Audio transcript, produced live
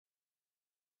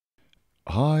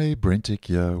Hi, BrenTech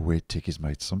here, where tech is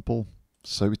made simple.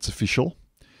 So it's official,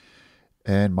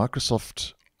 and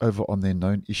Microsoft over on their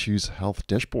known issues health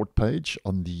dashboard page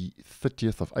on the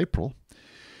 30th of April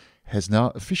has now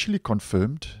officially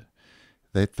confirmed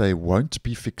that they won't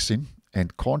be fixing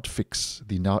and can't fix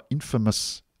the now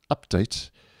infamous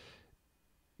update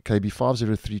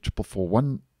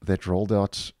KB5034441 that rolled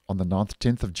out on the 9th,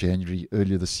 10th of January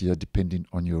earlier this year, depending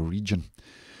on your region.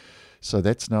 So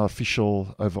that's now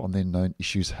official over on their known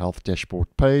issues health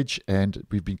dashboard page, and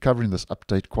we've been covering this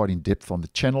update quite in depth on the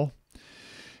channel.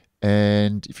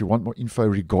 And if you want more info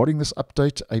regarding this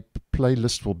update, a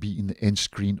playlist will be in the end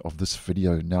screen of this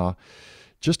video. Now,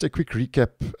 just a quick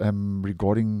recap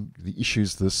regarding the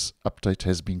issues this update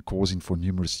has been causing for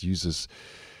numerous users.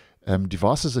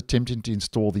 Devices attempting to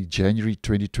install the January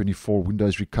 2024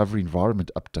 Windows Recovery Environment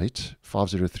Update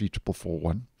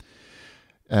 5034441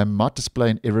 might display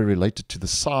an error related to the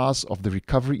size of the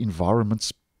recovery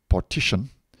environment's partition,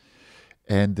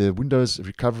 and the Windows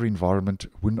Recovery Environment,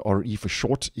 WinRE for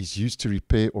short, is used to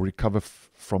repair or recover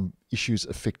from issues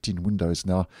affecting Windows.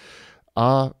 Now,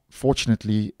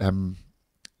 fortunately,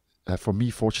 for me,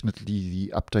 fortunately,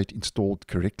 the update installed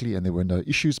correctly and there were no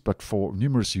issues, but for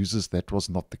numerous users that was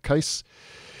not the case,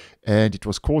 and it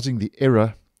was causing the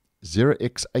error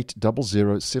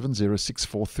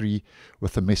 0x80070643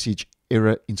 with the message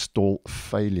error install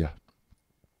failure.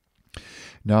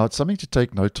 Now, it's something to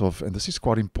take note of, and this is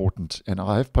quite important, and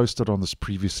I have posted on this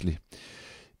previously.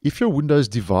 If your Windows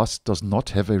device does not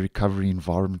have a recovery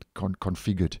environment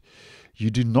configured,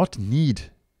 you do not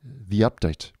need the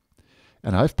update.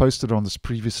 And I've posted on this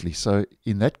previously. So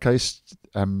in that case,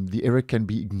 the error can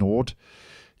be ignored.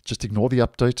 Just ignore the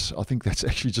update. I think that's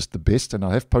actually just the best. And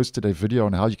I have posted a video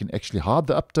on how you can actually hide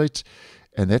the update.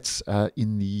 And that's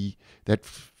that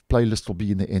playlist will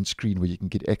be in the end screen where you can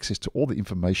get access to all the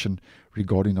information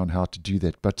regarding on how to do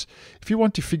that. But if you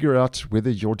want to figure out whether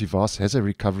your device has a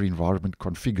recovery environment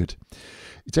configured,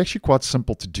 it's actually quite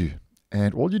simple to do.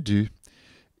 And all you do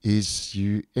is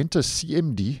you enter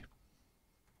CMD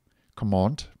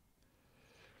command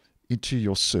into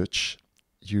your search.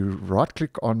 You right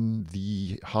click on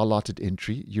the highlighted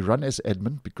entry, you run as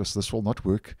admin because this will not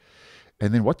work,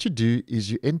 and then what you do is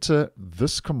you enter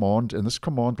this command, and this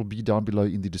command will be down below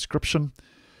in the description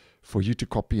for you to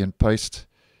copy and paste.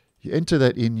 You enter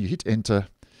that in, you hit enter,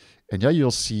 and here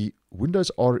you'll see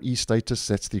Windows RE status.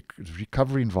 That's the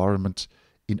recovery environment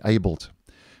enabled.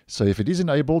 So if it is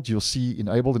enabled, you'll see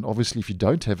enabled, and obviously if you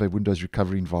don't have a Windows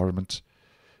recovery environment,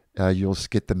 you'll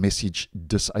get the message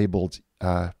disabled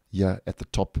here at the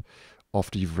top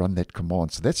after you've run that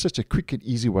command. So that's such a quick and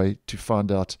easy way to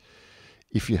find out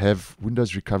if you have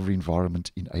Windows Recovery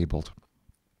Environment enabled.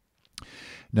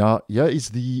 Now, here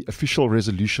is the official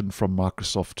resolution from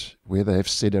Microsoft where they have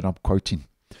said, and I'm quoting,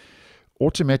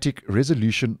 automatic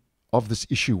resolution of this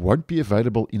issue won't be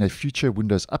available in a future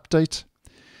Windows update.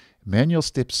 Manual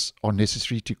steps are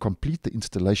necessary to complete the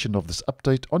installation of this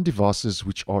update on devices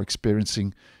which are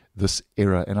experiencing this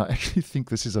error. And I actually think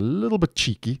this is a little bit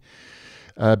cheeky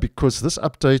because this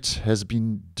update has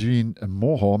been doing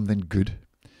more harm than good.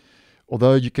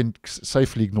 Although you can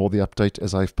safely ignore the update,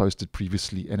 as I've posted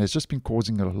previously, and has just been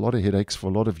causing a lot of headaches for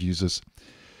a lot of users.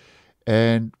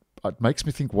 And it makes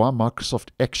me think why Microsoft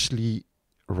actually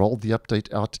rolled the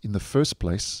update out in the first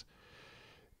place,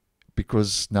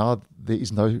 because now there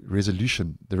is no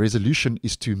resolution. The resolution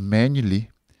is to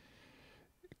manually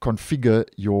configure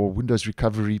your Windows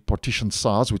Recovery partition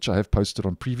size, which I have posted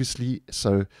on previously.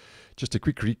 So just a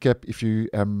quick recap, if you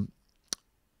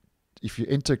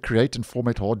enter create and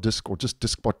format hard disk or just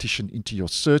disk partition into your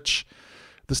search,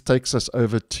 this takes us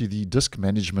over to the disk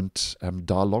management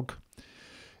dialog.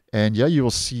 And here you will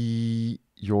see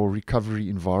your recovery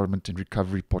environment and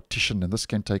recovery partition, and this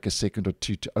can take a second or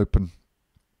two to open.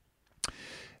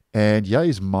 And here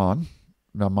is mine.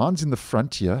 Now mine's in the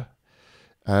front here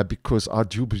because I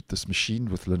dual boot this machine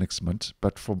with Linux Mint,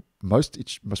 but for most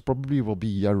it most probably will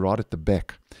be here right at the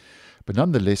back. But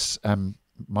nonetheless,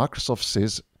 Microsoft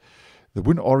says the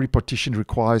WinRE partition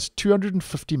requires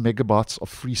 250 megabytes of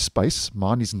free space.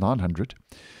 Mine is 900.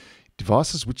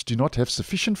 Devices which do not have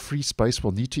sufficient free space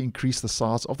will need to increase the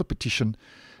size of the partition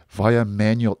via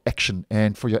manual action.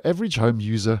 And for your average home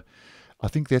user, I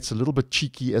think that's a little bit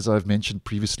cheeky, as I've mentioned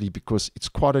previously, because it's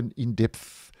quite an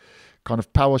in-depth kind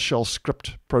of PowerShell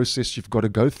script process you've got to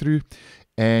go through.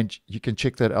 And you can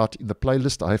check that out in the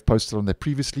playlist. I have posted on that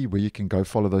previously where you can go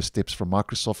follow those steps from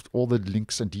Microsoft. All the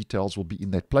links and details will be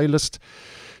in that playlist.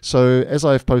 So as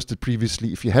I have posted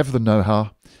previously, if you have the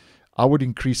know-how, I would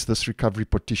increase this recovery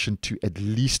partition to at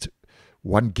least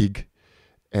 1 gig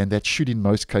and that should in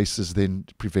most cases then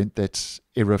prevent that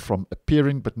error from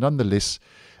appearing. But nonetheless,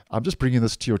 I'm just bringing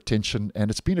this to your attention,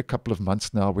 and it's been a couple of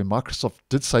months now where Microsoft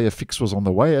did say a fix was on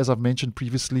the way, as I've mentioned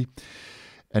previously,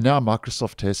 and now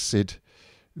Microsoft has said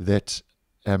that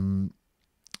an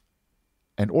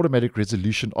automatic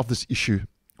resolution of this issue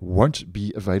won't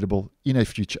be available in a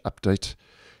future update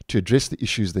to address the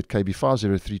issues that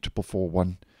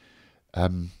KB5034441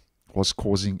 was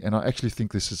causing. And I actually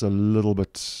think this is a little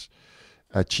bit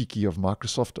cheeky of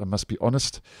Microsoft, I must be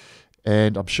honest.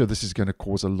 And I'm sure this is going to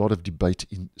cause a lot of debate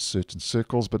in certain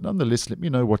circles. But nonetheless, let me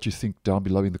know what you think down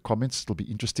below in the comments. It'll be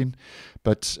interesting.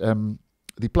 But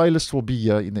the playlist will be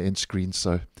here in the end screen,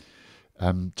 so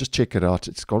just check it out.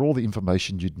 It's got all the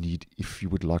information you'd need if you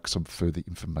would like some further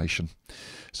information.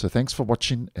 So thanks for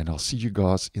watching, and I'll see you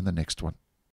guys in the next one.